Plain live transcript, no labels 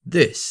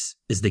This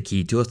is the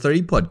KTA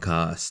Authority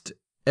Podcast,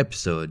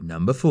 episode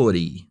number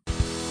 40.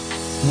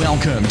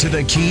 Welcome to the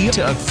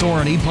KTA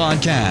Authority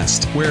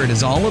Podcast, where it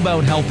is all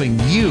about helping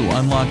you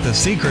unlock the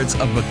secrets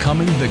of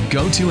becoming the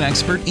go-to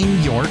expert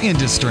in your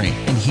industry.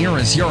 And here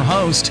is your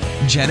host,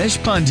 Jenish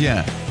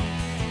Pandya.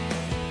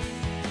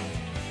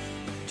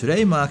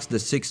 Today marks the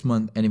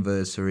 6-month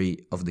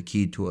anniversary of the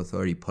KTA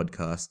Authority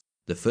Podcast.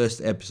 The first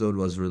episode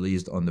was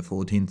released on the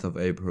 14th of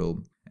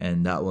April,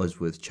 and that was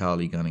with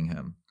Charlie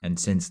Gunningham. And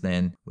since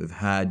then, we've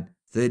had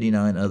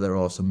 39 other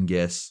awesome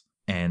guests,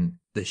 and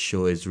the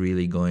show is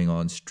really going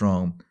on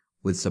strong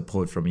with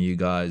support from you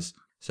guys.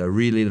 So I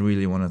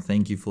really want to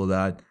thank you for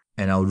that.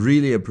 And I would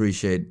really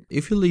appreciate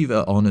if you leave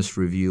an honest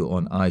review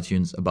on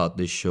iTunes about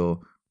this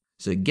show.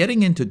 So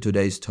getting into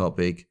today's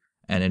topic,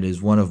 and it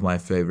is one of my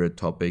favorite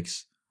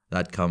topics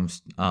that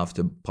comes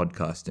after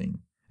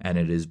podcasting, and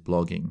it is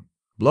blogging.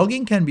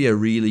 Blogging can be a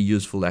really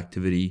useful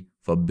activity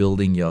for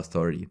building your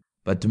authority.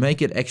 But to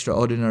make it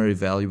extraordinarily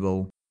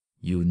valuable,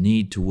 you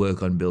need to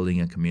work on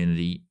building a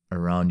community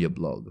around your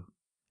blog.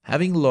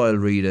 Having loyal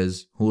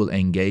readers who will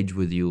engage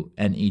with you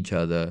and each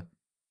other,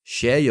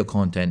 share your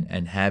content,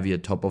 and have you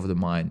top of the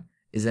mind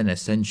is an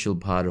essential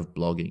part of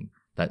blogging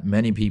that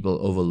many people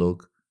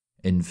overlook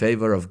in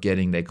favor of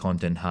getting their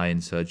content high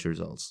in search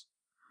results.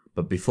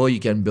 But before you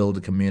can build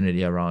a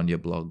community around your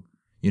blog,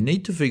 you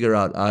need to figure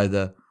out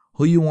either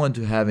who you want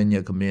to have in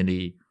your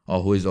community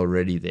or who is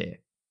already there.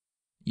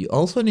 You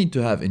also need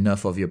to have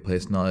enough of your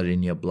personality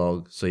in your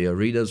blog so your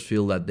readers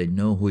feel that they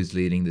know who is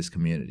leading this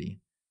community.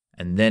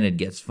 And then it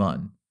gets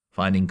fun.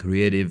 Finding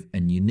creative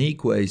and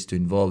unique ways to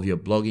involve your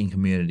blogging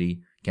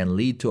community can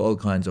lead to all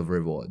kinds of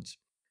rewards.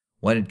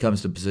 When it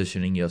comes to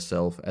positioning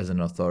yourself as an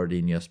authority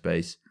in your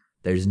space,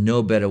 there is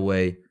no better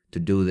way to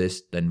do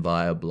this than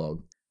via a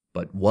blog.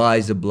 But why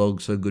is a blog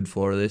so good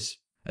for this?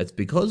 It's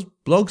because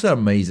blogs are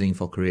amazing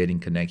for creating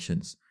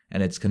connections,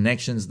 and it's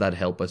connections that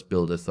help us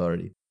build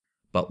authority.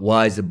 But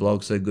why is a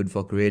blog so good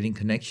for creating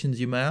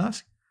connections, you may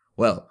ask?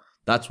 Well,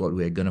 that's what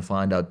we're going to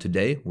find out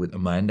today with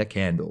Amanda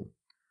Candle.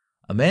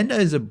 Amanda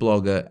is a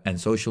blogger and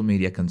social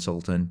media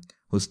consultant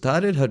who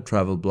started her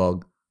travel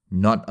blog,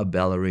 Not a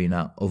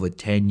Ballerina, over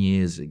 10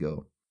 years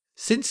ago.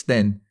 Since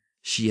then,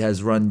 she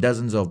has run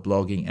dozens of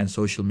blogging and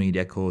social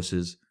media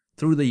courses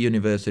through the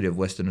University of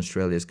Western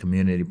Australia's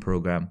community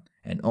program,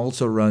 and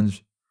also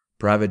runs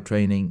private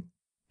training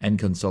and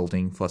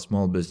consulting for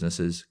small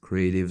businesses,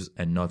 creatives,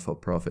 and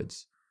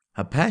not-for-profits.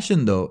 Her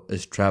passion, though,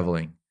 is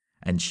traveling,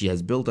 and she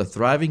has built a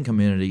thriving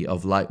community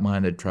of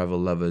like-minded travel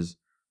lovers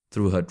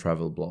through her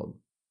travel blog.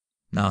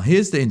 Now,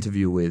 here's the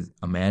interview with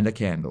Amanda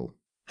Candle.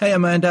 Hey,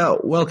 Amanda.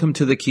 Welcome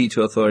to the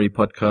KTA Authority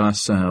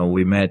Podcast.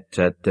 We met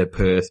at the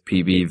Perth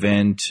PB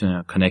event,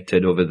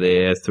 connected over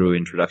there through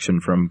introduction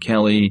from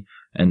Kelly,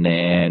 and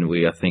then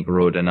we, I think,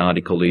 wrote an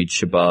article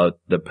each about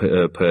the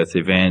Perth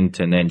event,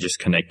 and then just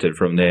connected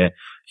from there.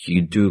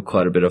 You do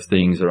quite a bit of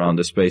things around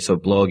the space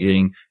of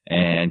blogging,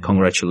 and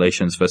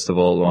congratulations, first of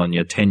all, on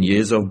your 10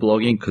 years of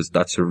blogging, because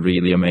that's a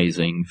really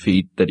amazing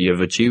feat that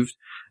you've achieved,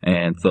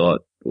 and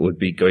thought it would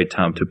be a great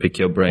time to pick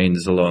your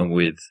brains along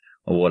with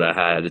what I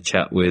had a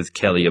chat with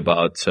Kelly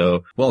about.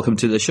 So welcome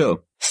to the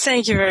show.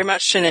 Thank you very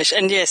much, Jenish.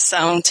 And yes,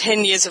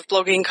 10 years of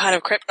blogging kind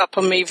of crept up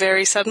on me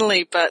very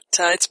suddenly, but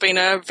it's been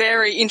a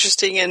very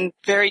interesting and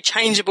very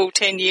changeable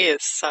 10 years.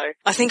 So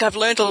I think I've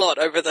learned a lot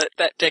over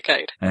that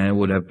decade. And it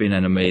would have been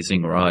an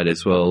amazing ride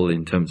as well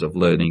in terms of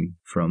learning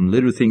from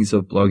little things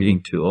of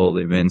blogging to all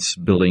the events,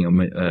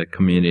 building a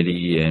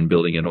community and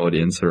building an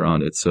audience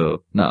around it.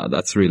 So no,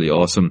 that's really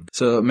awesome.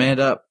 So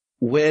Amanda,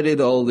 where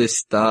did all this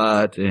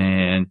start,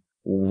 and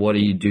what do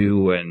you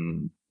do,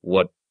 and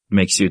what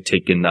makes you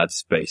tick in that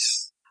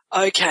space?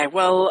 Okay,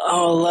 well,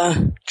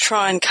 I'll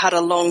try and cut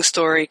a long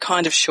story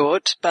kind of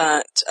short,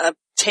 but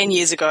 10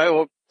 years ago,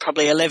 or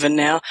probably 11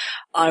 now,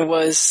 I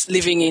was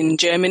living in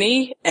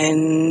Germany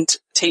and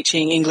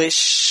teaching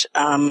English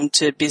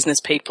to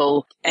business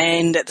people,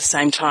 and at the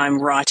same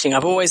time writing.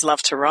 I've always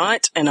loved to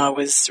write, and I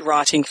was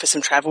writing for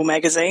some travel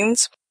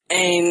magazines.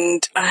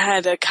 And I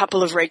had a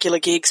couple of regular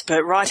gigs,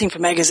 but writing for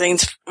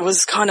magazines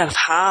was kind of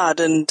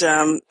hard and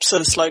sort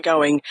of slow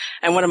going.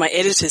 And one of my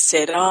editors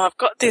said, I've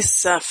got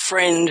this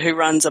friend who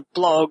runs a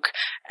blog,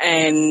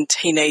 and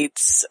he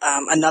needs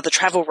another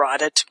travel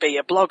writer to be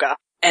a blogger.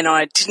 And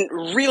I didn't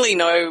really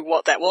know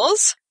what that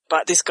was,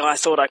 but this guy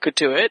thought I could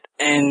do it,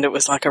 and it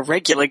was like a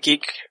regular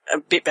gig, a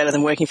bit better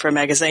than working for a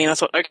magazine. I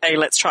thought, okay,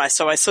 let's try.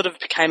 So I sort of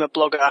became a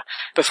blogger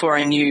before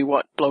I knew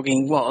what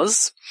blogging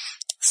was,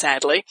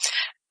 sadly.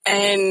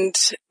 And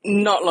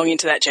not long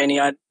into that journey,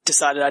 I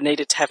decided I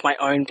needed to have my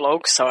own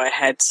blog, so I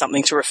had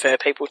something to refer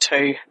people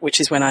to,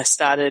 which is when I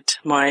started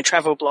my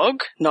travel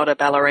blog, Not a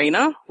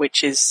Ballerina,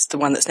 which is the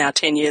one that's now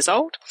 10 years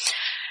old.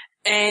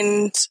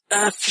 And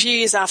a few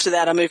years after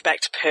that, I moved back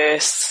to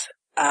Perth.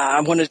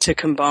 I wanted to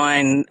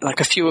combine like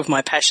a few of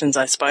my passions,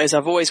 I suppose.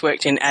 I've always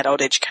worked in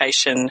adult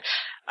education,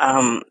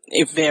 of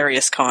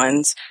various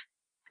kinds.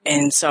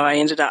 And so I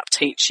ended up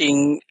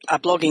teaching a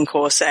blogging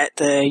course at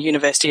the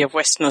University of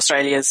Western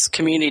Australia's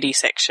community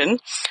section.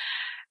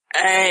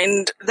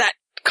 And that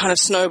kind of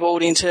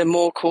snowballed into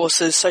more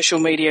courses, social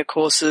media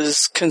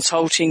courses,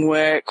 consulting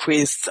work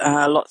with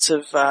lots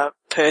of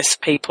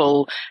Perth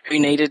people who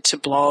needed to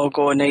blog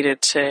or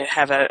needed to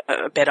have a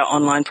better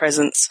online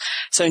presence.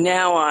 So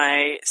now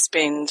I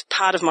spend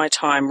part of my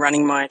time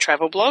running my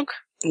travel blog,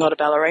 Not a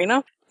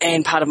Ballerina,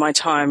 and part of my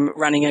time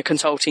running a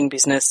consulting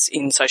business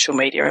in social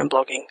media and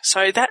blogging.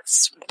 So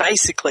that's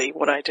basically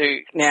what I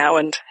do now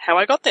and how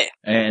I got there.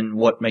 And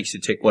what makes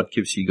you tick? What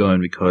keeps you going?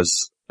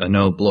 Because I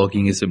know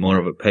blogging is more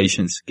of a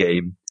patience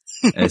game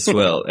as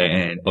well.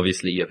 And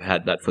obviously you've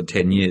had that for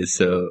 10 years.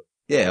 So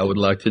yeah, I would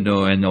like to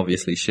know and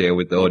obviously share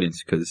with the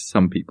audience, because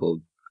some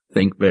people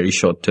think very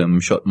short-term,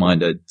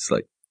 short-minded. It's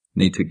like,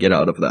 need to get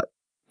out of that.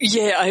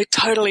 Yeah, I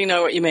totally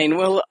know what you mean.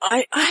 Well,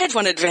 I had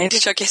one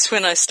advantage, I guess,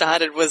 when I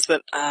started was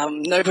that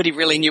nobody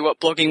really knew what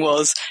blogging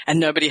was and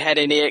nobody had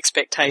any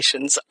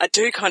expectations. I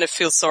do kind of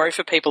feel sorry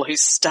for people who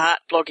start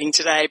blogging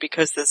today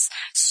because there's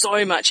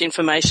so much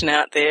information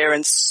out there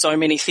and so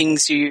many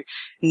things you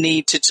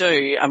need to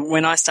do.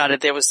 When I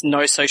started, there was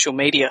no social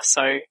media,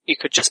 so you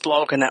could just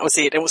blog and that was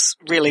it. It was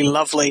really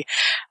lovely.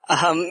 But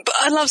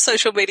I love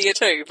social media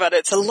too, but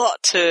it's a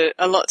lot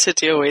to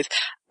deal with.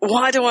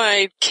 Why do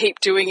I keep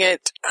doing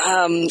it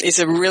is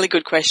a really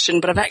good question,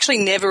 but I've actually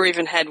never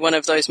even had one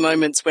of those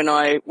moments when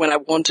I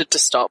wanted to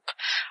stop.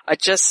 I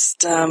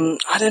just,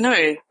 I don't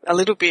know, a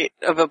little bit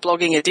of a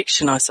blogging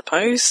addiction, I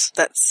suppose.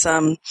 That's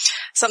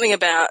something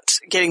about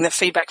getting the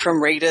feedback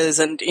from readers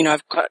and, you know,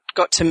 I've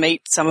got to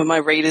meet some of my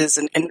readers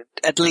and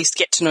at least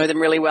get to know them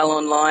really well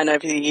online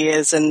over the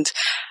years, and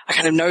I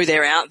kind of know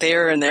they're out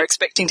there and they're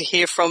expecting to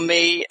hear from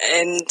me,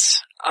 and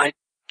I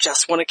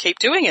just want to keep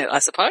doing it, I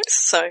suppose.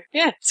 So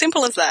yeah,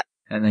 simple as that.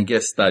 And I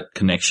guess that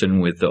connection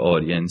with the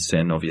audience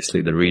and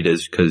obviously the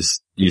readers,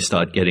 because you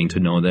start getting to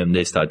know them,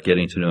 they start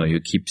getting to know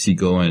you, keeps you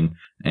going.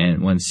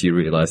 And once you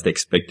realize they're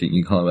expecting,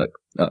 you kind of like,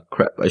 oh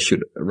crap, I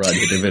should write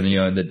it even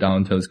in the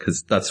downtones,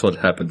 because that's what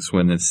happens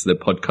when it's the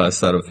podcast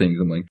side of things.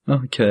 I'm like,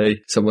 okay,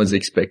 someone's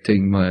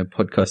expecting my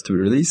podcast to be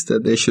released,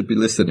 that they should be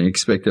listening,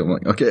 expecting. I'm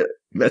like, okay,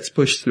 let's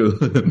push through.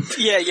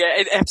 Yeah,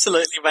 it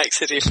absolutely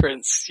makes a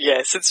difference.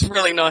 Yes, it's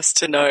really nice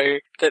to know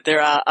that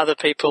there are other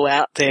people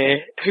out there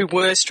who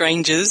were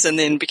strangers and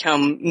then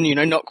become, you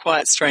know, not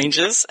quite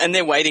strangers, and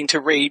they're waiting to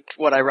read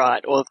what I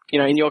write, or, you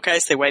know, in your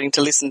case, they're waiting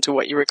to listen to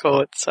what you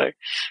record. So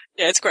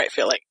yeah, it's a great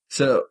feeling.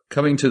 So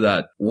coming to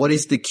that, what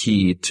is the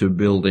key to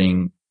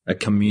building a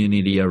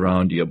community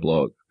around your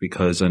blog?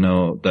 Because I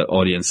know the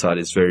audience side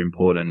is very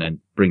important, and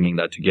bringing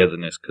that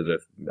togetherness,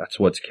 because that's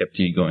what's kept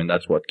you going.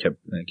 That's what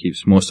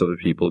keeps most of the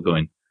people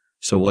going.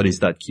 So what is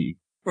that key?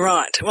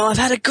 Right. Well, I've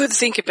had a good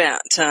think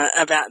about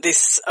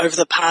this over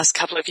the past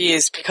couple of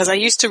years, because I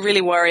used to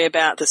really worry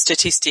about the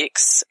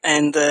statistics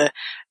and the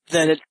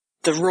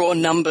raw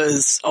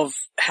numbers of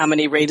how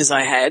many readers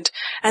I had.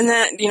 And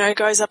that, you know,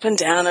 goes up and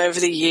down over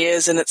the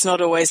years, and it's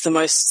not always the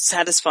most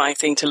satisfying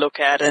thing to look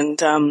at.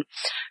 And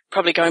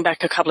probably going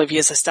back a couple of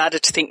years, I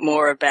started to think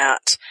more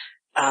about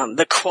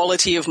the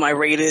quality of my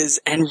readers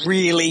and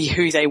really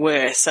who they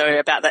were. So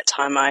about that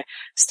time, I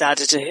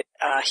started to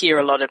hear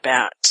a lot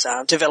about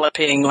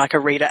developing like a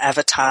reader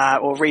avatar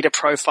or reader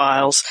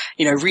profiles,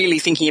 you know, really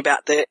thinking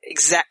about the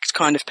exact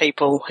kind of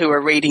people who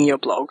are reading your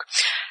blog.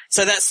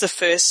 So that's the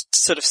first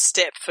sort of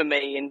step for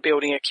me in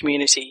building a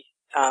community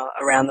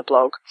around the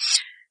blog.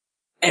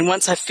 And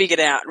once I figured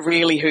out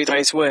really who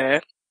those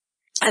were,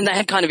 and they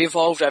had kind of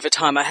evolved over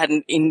time, I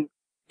hadn't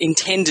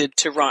intended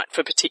to write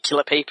for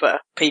particular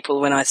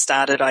people when I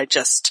started. I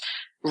just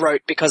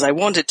wrote because I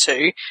wanted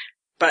to.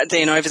 But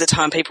then over the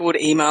time, people would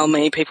email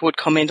me, people would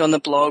comment on the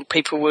blog,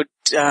 people would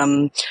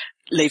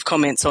leave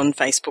comments on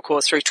Facebook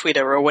or through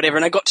Twitter or whatever.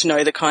 And I got to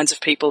know the kinds of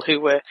people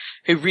who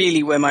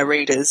really were my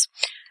readers,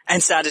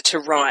 and started to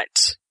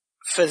write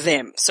for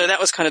them. So that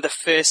was kind of the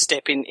first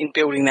step in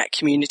building that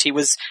community,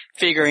 was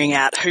figuring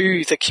out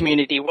who the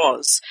community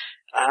was.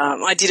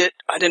 I did it,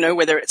 I don't know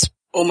whether it's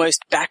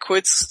almost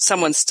backwards.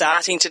 Someone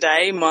starting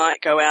today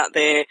might go out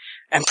there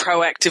and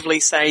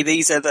proactively say,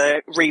 these are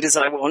the readers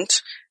I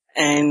want,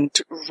 and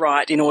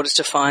write in order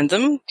to find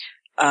them.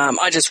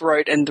 I just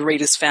wrote and the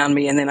readers found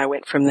me, and then I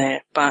went from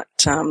there. But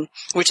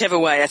whichever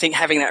way, I think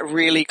having that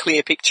really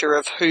clear picture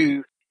of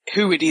who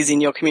it is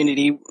in your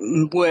community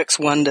works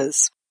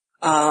wonders.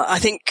 I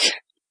think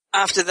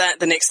after that,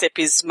 the next step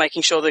is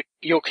making sure that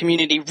your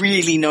community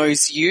really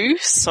knows you.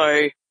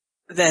 So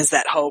there's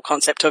that whole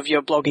concept of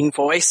your blogging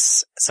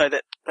voice, so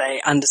that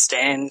they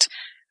understand,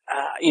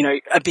 you know,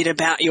 a bit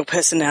about your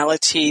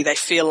personality. They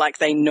feel like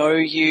they know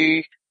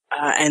you,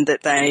 and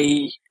that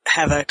they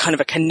have a kind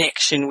of a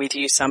connection with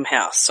you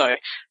somehow. So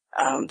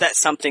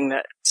that's something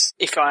that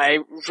if I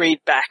read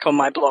back on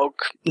my blog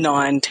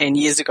 9-10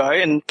 years ago,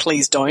 and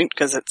please don't,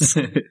 because it's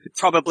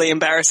probably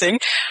embarrassing,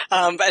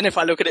 and if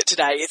I look at it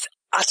today, it's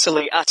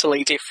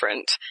utterly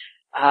different,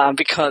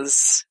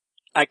 because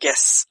I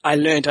guess I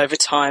learned over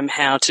time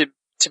how to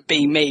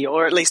be me,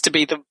 or at least to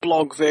be the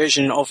blog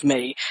version of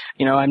me.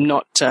 You know, I'm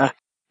not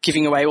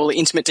giving away all the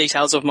intimate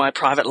details of my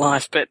private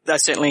life, but I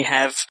certainly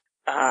have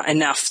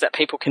enough that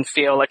people can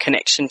feel a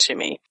connection to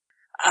me.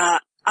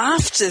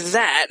 after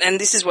that, and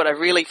this is what I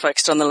really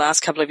focused on the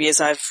last couple of years,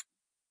 I've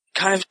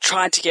kind of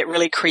tried to get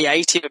really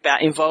creative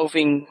about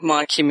involving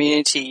my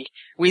community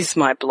with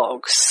my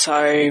blog.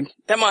 So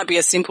that might be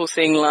a simple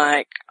thing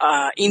like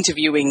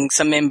interviewing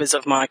some members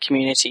of my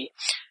community.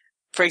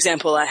 For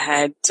example, I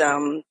had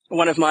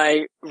one of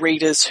my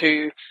readers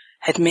who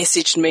had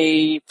messaged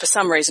me for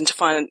some reason to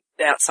find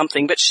out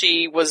something, but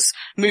she was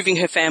moving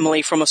her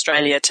family from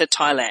Australia to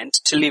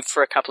Thailand to live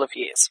for a couple of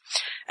years.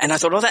 And I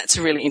thought, oh, that's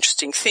a really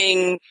interesting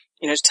thing,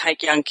 to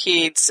take young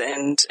kids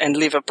and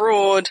live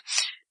abroad.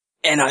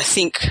 And I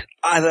think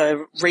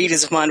other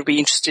readers of mine would be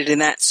interested in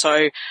that.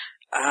 So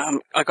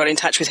I got in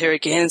touch with her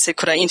again and said,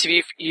 could I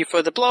interview you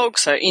for the blog?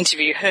 So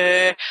interview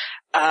her.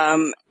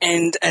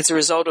 And as a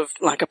result of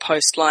like a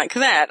post like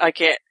that, I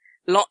get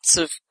lots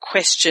of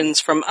questions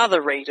from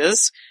other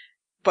readers,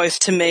 both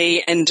to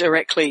me and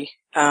directly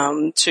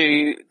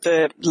to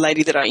the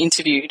lady that I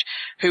interviewed,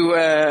 who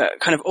were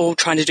kind of all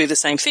trying to do the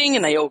same thing,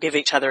 and they all give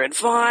each other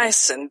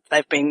advice, and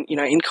they've been,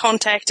 in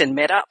contact and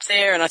met up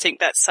there. And I think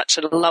that's such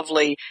a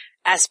lovely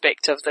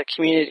aspect of the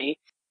community.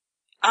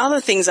 Other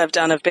things I've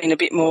done have been a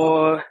bit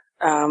more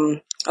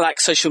like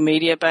social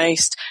media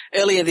based.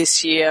 Earlier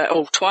this year,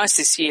 or twice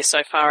this year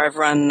so far, I've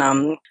run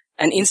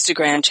an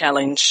Instagram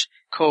challenge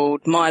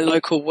called My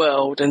Local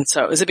World. And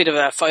so it was a bit of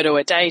a photo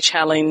a day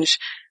challenge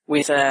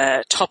with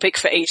a topic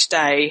for each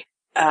day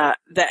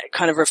that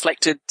kind of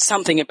reflected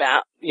something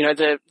about,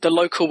 the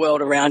local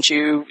world around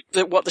you,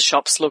 what the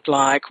shops look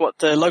like, what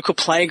the local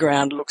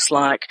playground looks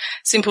like,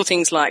 simple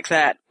things like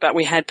that. But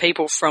we had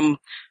people from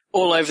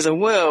all over the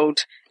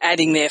world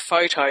adding their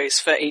photos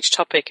for each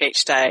topic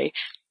each day.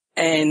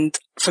 And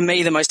for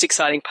me, the most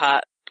exciting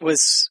part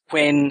was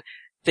when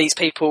these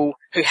people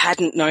who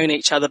hadn't known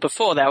each other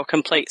before, they were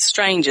complete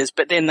strangers,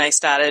 but then they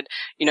started,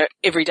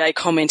 every day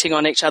commenting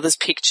on each other's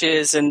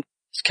pictures and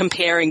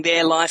comparing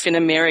their life in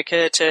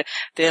America to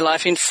their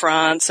life in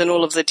France and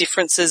all of the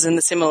differences and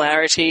the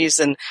similarities.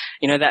 And,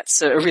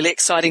 that's a really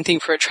exciting thing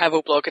for a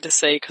travel blogger to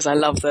see, because I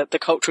love the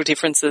cultural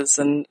differences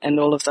and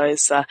all of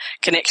those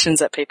connections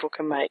that people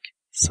can make.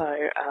 So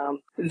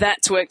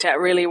that's worked out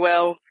really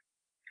well.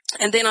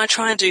 And then I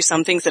try and do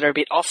some things that are a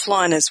bit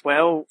offline as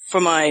well.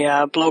 For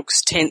my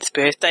blog's 10th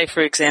birthday,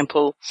 for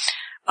example,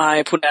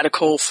 I put out a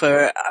call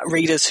for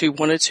readers who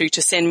wanted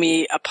to send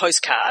me a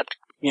postcard,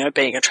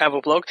 being a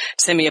travel blog,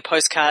 to send me a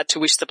postcard to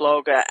wish the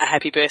blog a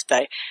happy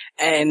birthday.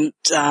 And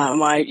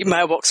my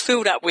mailbox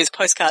filled up with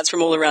postcards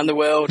from all around the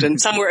world,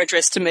 and some were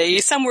addressed to me,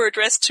 some were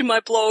addressed to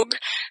my blog.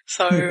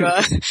 So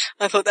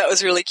I thought that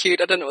was really cute.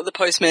 I don't know what the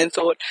postman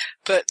thought,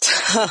 but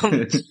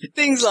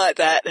things like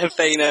that have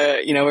been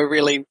a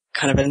really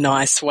kind of a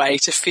nice way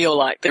to feel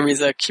like there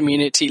is a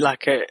community,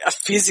 like a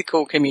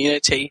physical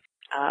community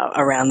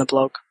around the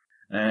blog.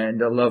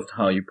 And I loved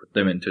how you put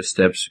them into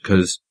steps,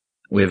 because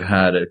we've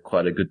had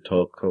quite a good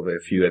talk over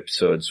a few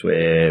episodes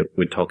where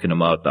we're talking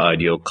about the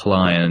ideal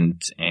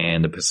client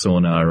and the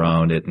persona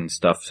around it and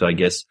stuff. So I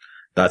guess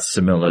that's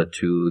similar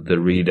to the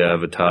reader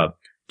avatar,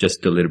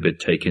 just a little bit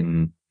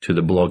taken to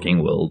the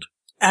blogging world.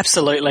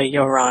 Absolutely,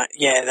 you're right.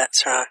 Yeah,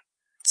 that's right.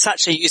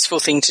 Such a useful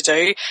thing to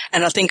do.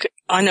 And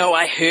I know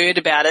I heard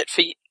about it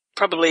for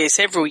probably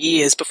several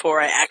years before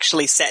I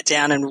actually sat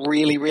down and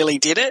really, really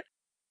did it.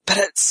 But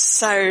it's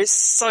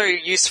so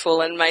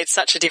useful and made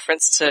such a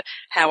difference to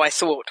how I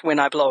thought when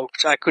I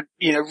blogged. I could,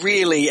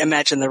 really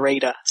imagine the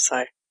reader.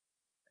 So.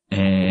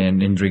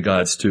 And in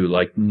regards to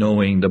like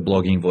knowing the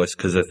blogging voice,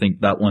 because I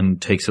think that one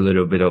takes a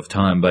little bit of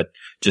time, but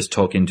just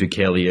talking to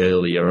Kelly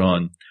earlier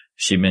on,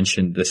 she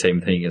mentioned the same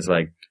thing as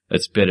like,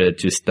 it's better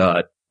to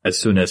start as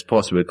soon as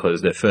possible,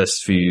 because the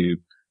first few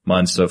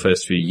months or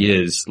first few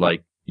years,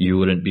 like you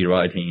wouldn't be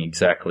writing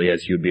exactly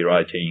as you'd be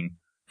writing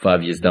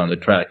 5 years down the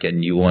track,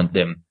 and you want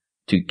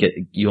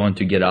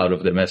to get out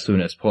of them as soon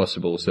as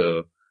possible.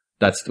 So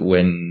that's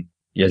when,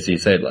 as you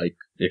said, like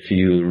if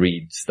you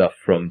read stuff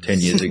from 10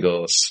 years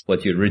ago,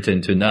 what you've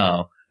written to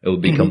now, it will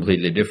be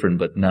completely different.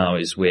 But now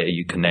is where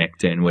you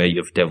connect and where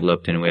you've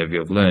developed and where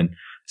you've learned.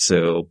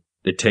 So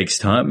it takes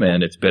time,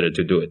 and it's better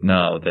to do it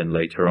now than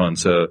later on.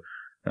 So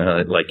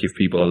like if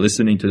people are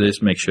listening to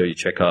this, make sure you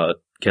check out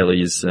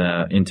Kelly's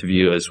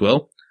interview as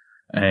well.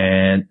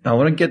 And I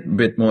want to get a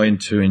bit more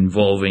into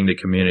involving the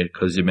community,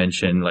 because you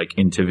mentioned like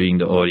interviewing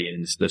the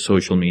audience, the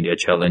social media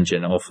challenge,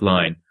 and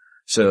offline.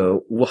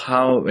 So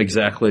how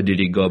exactly did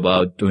you go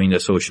about doing the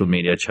social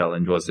media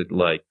challenge? Was it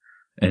like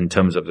in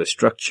terms of the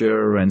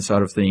structure and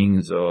sort of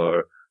things,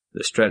 or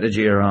the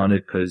strategy around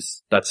it?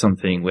 Because that's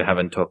something we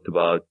haven't talked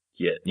about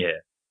yet. Yeah.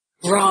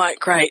 Right,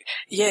 great.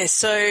 Yeah,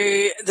 so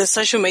the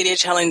social media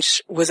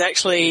challenge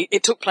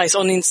it took place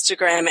on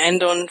Instagram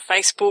and on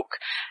Facebook.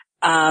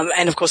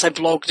 And of course I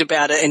blogged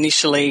about it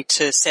initially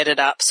to set it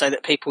up so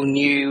that people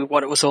knew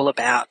what it was all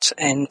about,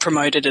 and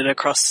promoted it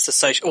across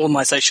all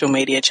my social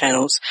media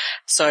channels.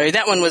 So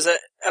that one was a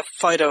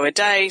photo a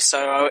day.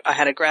 So I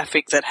had a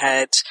graphic that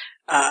had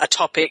a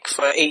topic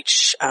for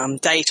each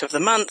date of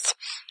the month.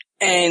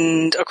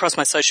 And across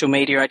my social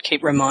media, I'd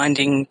keep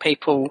reminding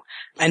people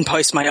and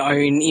post my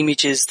own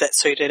images that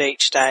suited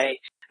each day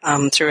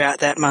throughout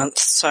that month.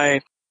 So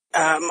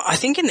I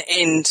think in the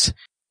end,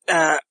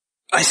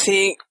 I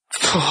think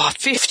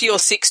 50 or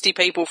 60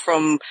 people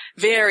from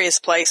various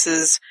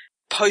places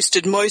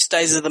posted most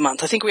days of the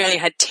month. I think we only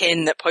had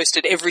 10 that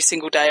posted every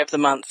single day of the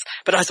month,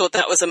 but I thought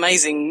that was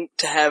amazing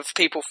to have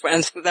people,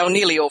 and they were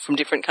nearly all from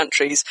different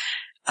countries.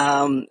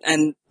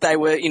 And they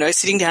were,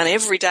 sitting down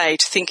every day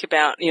to think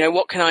about,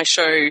 what can I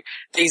show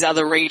these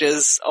other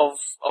readers of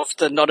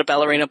the Not a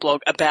Ballerina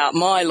blog about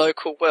my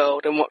local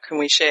world, and what can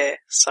we share?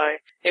 So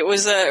it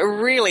was a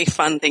really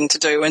fun thing to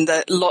do, and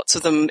lots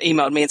of them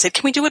emailed me and said,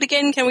 can we do it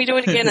again? Can we do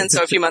it again? And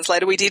so a few months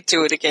later we did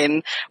do it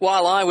again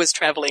while I was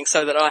traveling,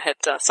 so that I had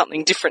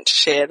something different to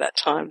share that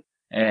time.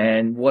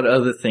 And what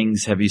other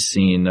things have you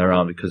seen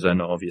around? Because I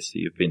know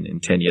obviously you've been in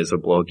 10 years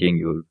of blogging,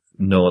 you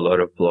know a lot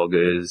of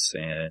bloggers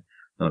and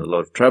not a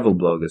lot of travel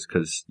bloggers,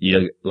 because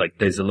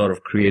there's a lot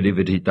of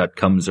creativity that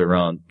comes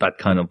around that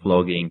kind of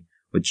blogging,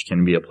 which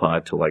can be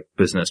applied to like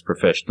business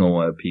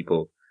professional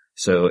people.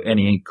 So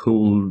any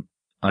cool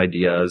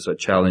ideas or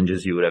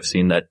challenges you would have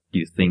seen that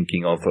you're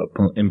thinking of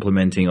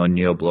implementing on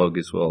your blog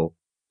as well?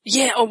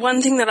 Yeah, or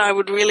one thing that I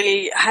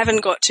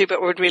haven't got to,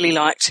 but would really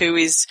like to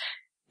is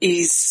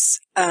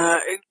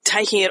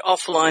taking it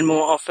offline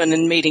more often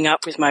and meeting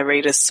up with my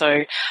readers.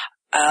 So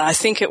I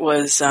think it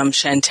was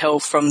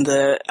Chantel from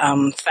the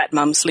Fat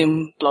Mum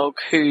Slim blog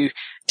who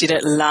did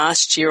it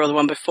last year or the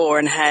one before,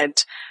 and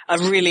had a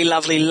really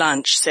lovely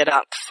lunch set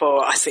up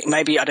for, I think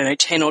maybe,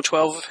 10 or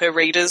 12 of her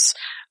readers,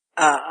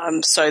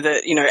 so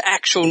that,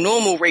 actual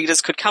normal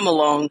readers could come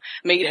along,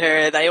 meet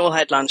her. They all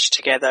had lunch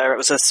together. It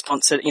was a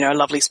sponsored, a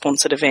lovely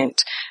sponsored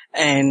event.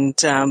 And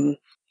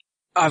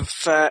I've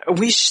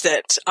wished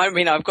that,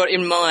 I've got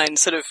in mind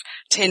sort of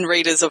 10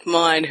 readers of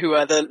mine who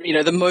are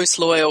the most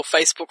loyal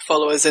Facebook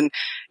followers, and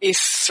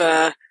if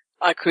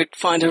I could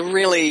find a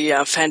really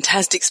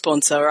fantastic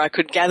sponsor, I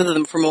could gather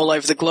them from all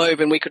over the globe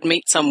and we could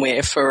meet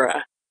somewhere for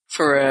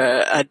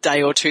a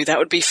day or two, that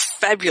would be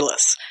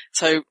fabulous.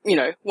 So,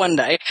 one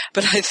day.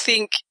 But I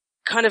think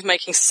kind of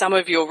making some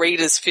of your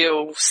readers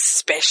feel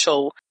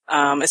special,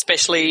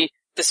 especially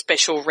the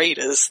special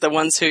readers, the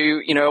ones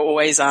who,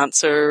 always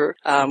answer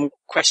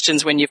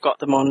questions when you've got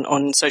them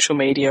on social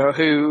media, or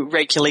who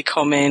regularly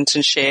comment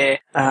and share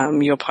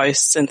your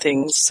posts and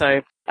things.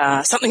 So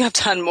something I've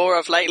done more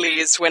of lately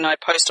is when I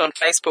post on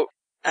Facebook,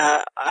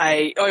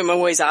 I'm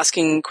always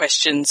asking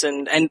questions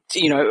and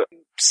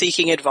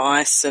seeking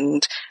advice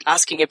and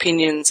asking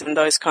opinions and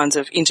those kinds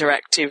of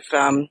interactive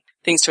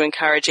things to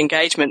encourage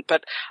engagement.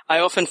 But I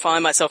often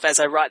find myself, as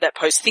I write that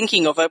post,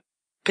 thinking of a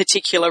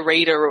particular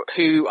reader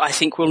who I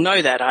think will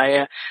know that.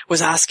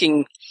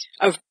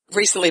 I've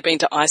recently been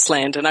to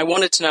Iceland, and I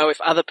wanted to know if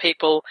other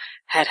people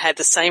had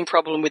the same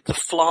problem with the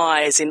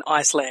flies in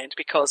Iceland,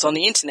 because on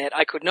the internet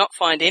I could not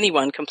find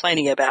anyone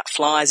complaining about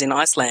flies in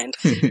Iceland.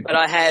 But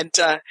I had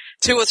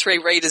 2 or 3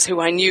 readers who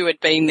I knew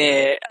had been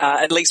there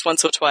at least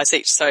once or twice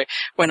each. So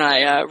when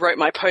I wrote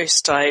my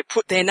post, I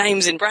put their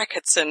names in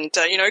brackets and,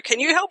 can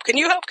you help? Can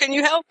you help? Can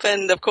you help?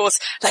 And of course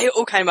they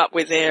all came up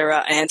with their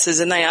answers,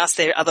 and they asked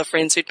their other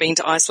friends who'd been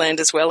to Iceland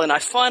as well. And I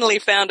finally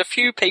found a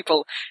few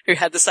people who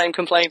had the same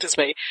complaint as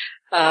me.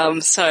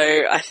 So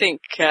I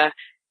think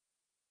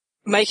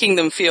making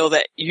them feel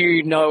that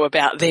you know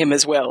about them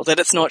as well, that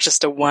it's not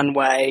just a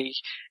one-way.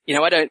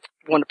 I don't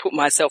want to put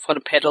myself on a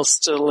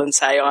pedestal and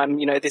say I'm,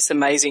 this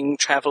amazing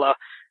traveller,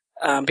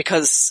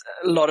 because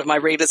a lot of my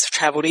readers have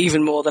travelled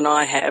even more than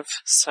I have.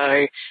 So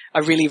I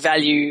really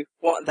value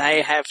what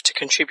they have to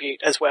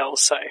contribute as well.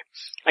 So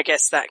I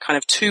guess that kind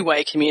of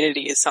two-way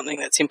community is something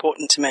that's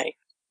important to me.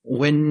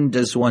 When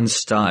does one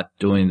start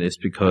doing this?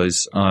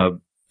 Because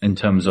in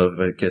terms of,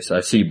 I guess, I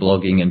see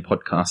blogging and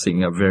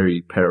podcasting a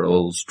very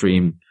parallel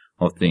stream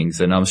of things,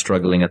 and I'm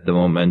struggling at the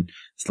moment.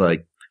 It's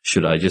like,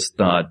 should I just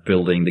start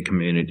building the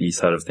community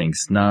side of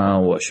things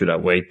now, or should I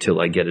wait till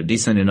I get a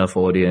decent enough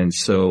audience?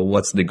 So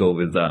what's the goal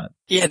with that?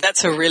 Yeah,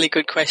 that's a really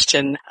good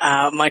question.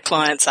 My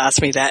clients ask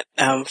me that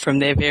from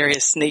their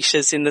various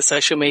niches in the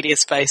social media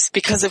space,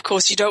 because of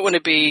course you don't want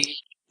to be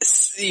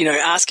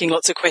asking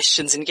lots of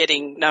questions and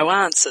getting no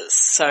answers.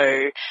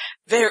 So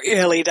very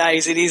early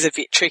days, it is a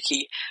bit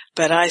tricky.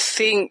 But I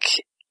think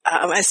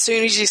as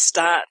soon as you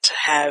start to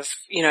have,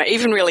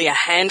 even really a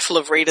handful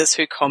of readers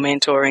who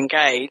comment or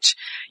engage,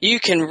 you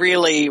can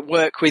really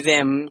work with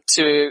them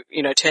to,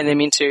 turn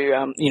them into,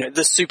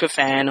 the super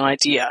fan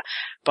idea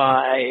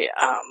by,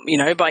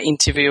 by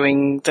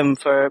interviewing them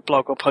for a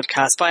blog or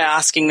podcast, by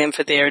asking them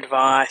for their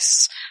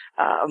advice,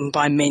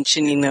 by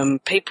mentioning them.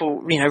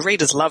 People,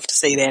 readers love to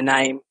see their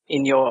name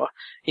in your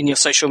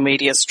social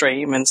media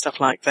stream and stuff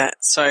like that.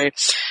 So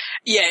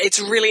yeah,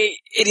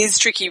 it is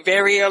tricky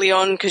very early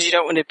on, because you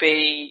don't want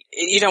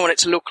it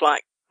to look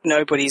like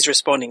nobody's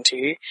responding to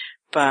you.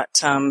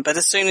 But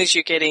as soon as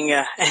you're getting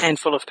a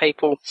handful of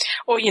people,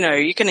 or,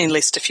 you can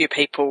enlist a few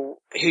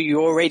people who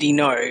you already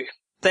know,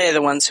 they're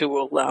the ones who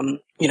will,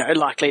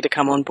 likely to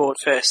come on board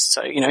first.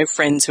 So,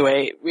 friends who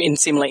are in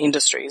similar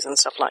industries and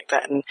stuff like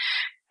that. And,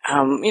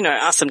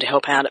 ask them to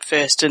help out at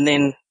first, and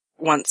then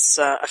once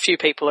a few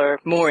people are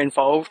more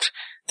involved,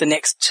 the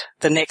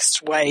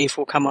next wave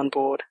will come on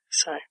board.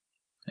 So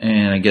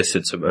And I guess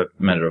it's a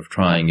matter of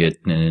trying it.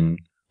 And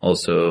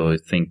also, I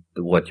think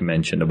what you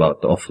mentioned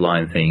about the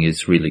offline thing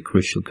is really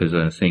crucial, because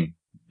I think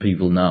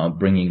people now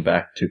bringing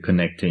back to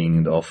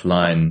connecting the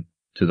offline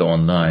to the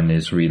online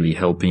is really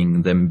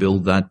helping them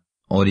build that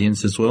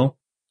audience as well.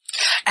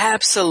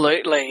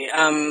 Absolutely.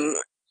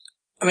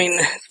 I mean,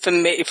 for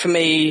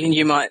me, and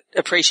you might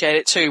appreciate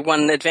it too,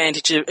 one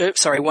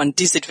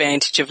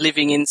disadvantage of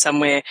living in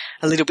somewhere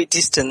a little bit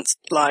distant,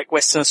 like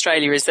Western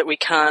Australia, is that we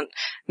can't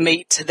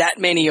meet that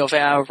many of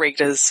our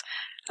readers.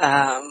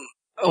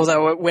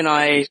 Although when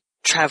I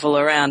travel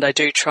around, I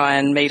do try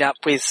and meet up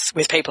with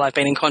people I've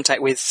been in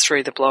contact with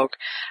through the blog.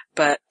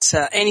 But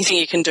anything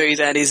you can do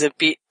that is a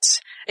bit,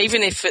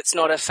 even if it's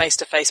not a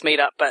face-to-face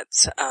meetup, but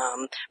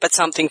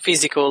something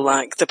physical,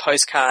 like the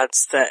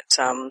postcards that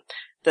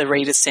the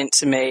readers sent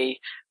to me,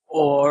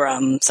 or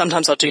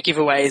sometimes I'll do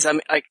giveaways.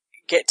 I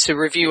get to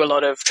review a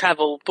lot of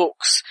travel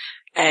books,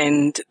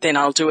 and then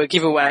I'll do a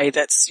giveaway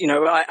that's,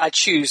 I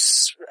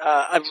choose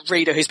a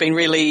reader who's been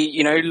really,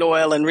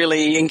 loyal and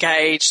really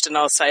engaged, and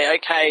I'll say,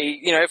 okay,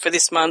 for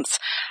this month,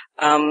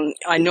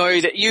 I know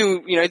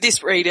that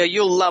this reader,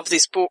 you'll love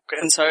this book,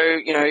 and so,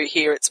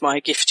 here it's my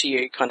gift to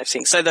you, kind of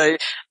thing. So the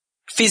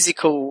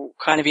physical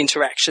kind of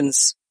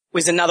interactions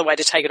was another way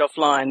to take it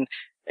offline.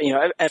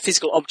 A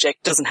physical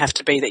object doesn't have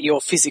to be that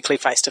you're physically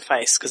face to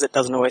face, because it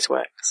doesn't always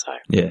work. So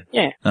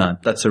yeah.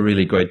 That's a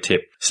really great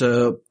tip.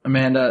 So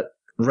Amanda,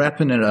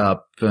 wrapping it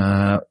up,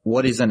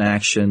 what is an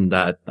action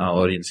that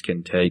our audience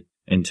can take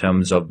in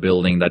terms of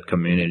building that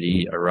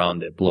community around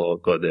their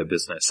blog or their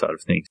business side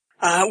of things?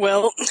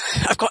 Well,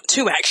 I've got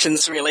two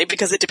actions really,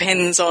 because it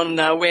depends on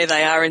where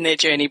they are in their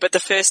journey. But the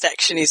first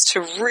action is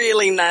to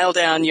really nail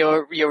down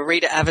your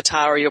reader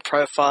avatar or your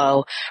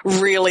profile,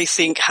 really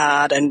think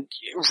hard and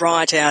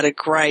write out a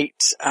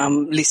great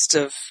list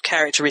of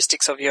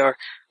characteristics of your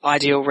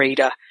ideal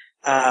reader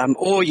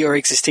or your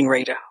existing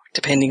reader,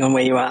 depending on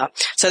where you are.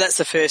 So that's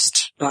the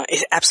first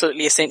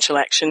absolutely essential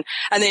action.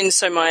 And then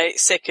so my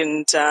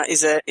second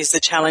is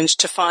the challenge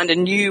to find a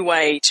new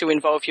way to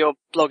involve your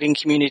blogging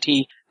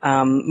community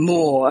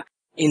more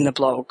in the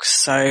blog.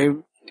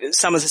 So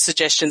some of the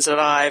suggestions that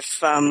I've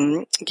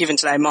given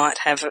today might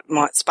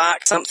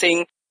spark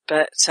something,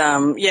 but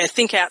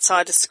think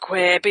outside the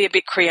square, be a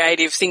bit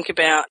creative, think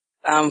about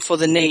for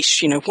the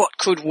niche, what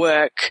could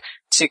work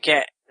to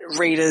get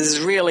readers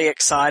really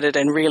excited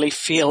and really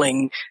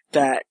feeling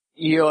that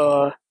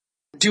you're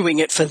doing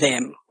it for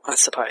them, I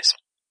suppose.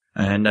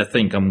 And I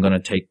think I'm going to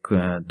take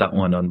that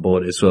one on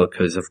board as well,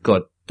 because I've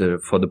got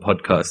for the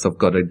podcast, I've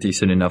got a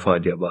decent enough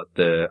idea about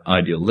the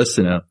ideal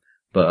listener,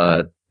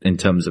 but in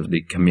terms of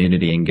the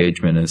community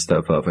engagement and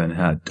stuff, I haven't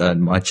had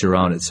done much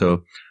around it.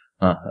 So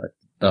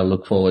I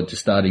look forward to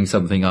starting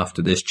something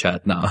after this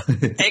chat now.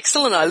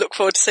 Excellent. I look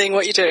forward to seeing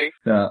what you do.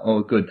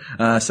 All good.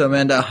 So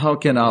Amanda, how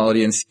can our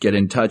audience get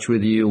in touch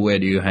with you? Where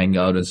do you hang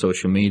out on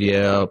social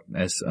media,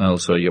 as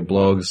also your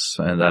blogs,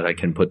 and that I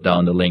can put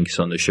down the links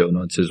on the show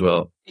notes as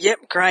well?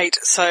 Yep, great.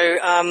 So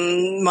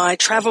my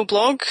travel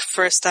blog,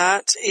 for a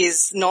start,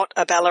 is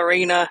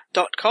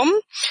notaballerina.com.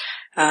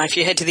 If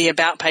you head to the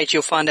About page,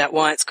 you'll find out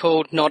why it's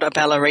called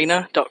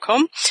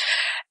notaballerina.com.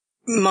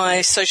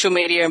 My social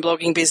media and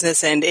blogging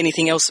business and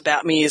anything else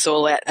about me is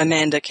all at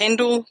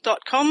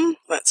amandakendall.com.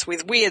 That's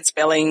with weird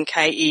spelling,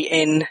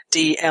 Kendle.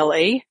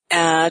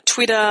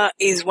 Twitter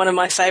is one of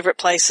my favourite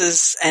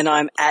places, and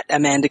I'm at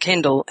Amanda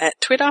Kendall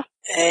at Twitter.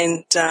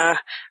 And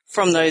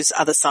from those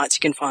other sites,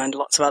 you can find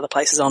lots of other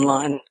places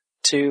online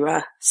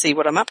to see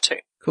what I'm up to.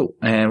 Cool.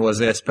 And was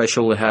there a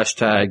special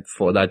hashtag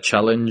for that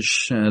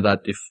challenge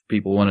that if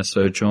people want to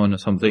search on or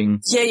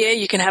something? Yeah,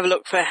 you can have a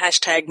look for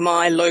hashtag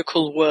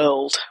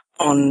 #MyLocalWorld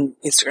on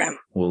Instagram.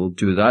 We'll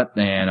do that,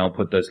 and I'll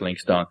put those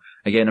links down.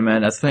 Again,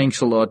 Amanda, thanks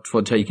a lot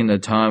for taking the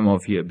time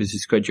off your busy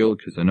schedule,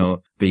 because I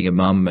know being a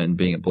mum and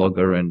being a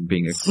blogger and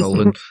being a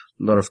consultant,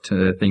 a lot of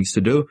things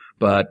to do,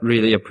 but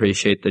really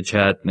appreciate the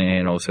chat,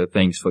 and also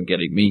thanks for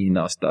getting me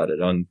now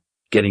started on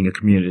getting a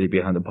community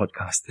behind the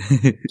podcast.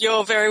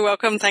 You're very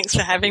welcome. Thanks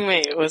for having me.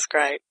 It was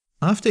great.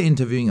 After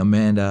interviewing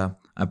Amanda,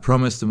 I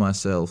promised to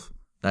myself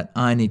that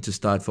I need to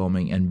start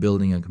forming and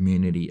building a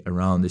community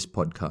around this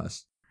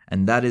podcast.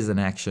 And that is an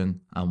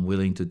action I'm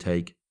willing to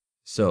take.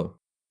 So,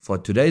 for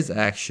today's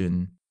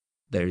action,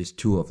 there is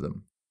two of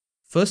them.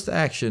 First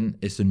action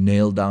is to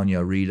nail down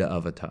your reader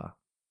avatar.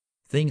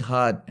 Think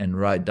hard and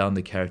write down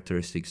the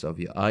characteristics of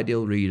your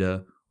ideal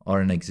reader or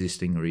an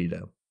existing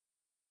reader.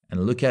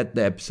 And look at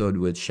the episode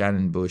with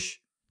Shannon Bush.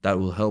 That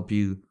will help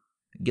you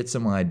get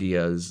some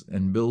ideas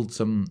and build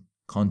some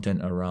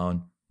content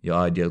around your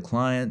ideal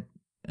client,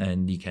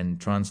 and you can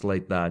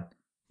translate that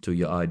to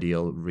your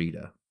ideal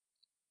reader.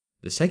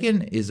 The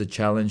second is a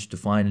challenge to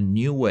find a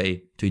new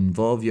way to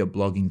involve your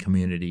blogging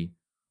community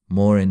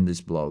more in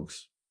these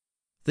blogs.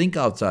 Think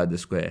outside the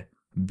square.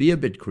 Be a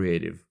bit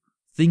creative.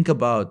 Think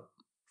about,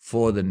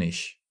 for the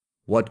niche,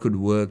 what could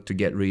work to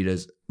get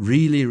readers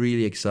really,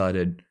 really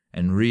excited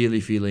and really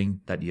feeling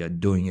that you're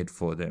doing it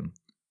for them.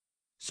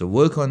 So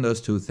work on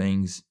those two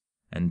things.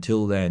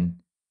 Until then,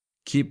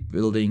 keep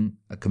building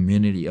a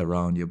community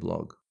around your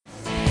blog.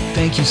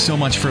 Thank you so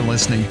much for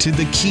listening to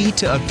the Key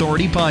to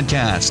Authority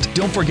podcast.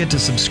 Don't forget to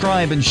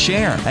subscribe and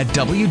share at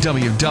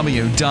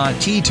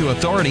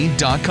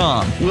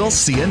www.keytoauthority.com. We'll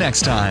see you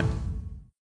next time.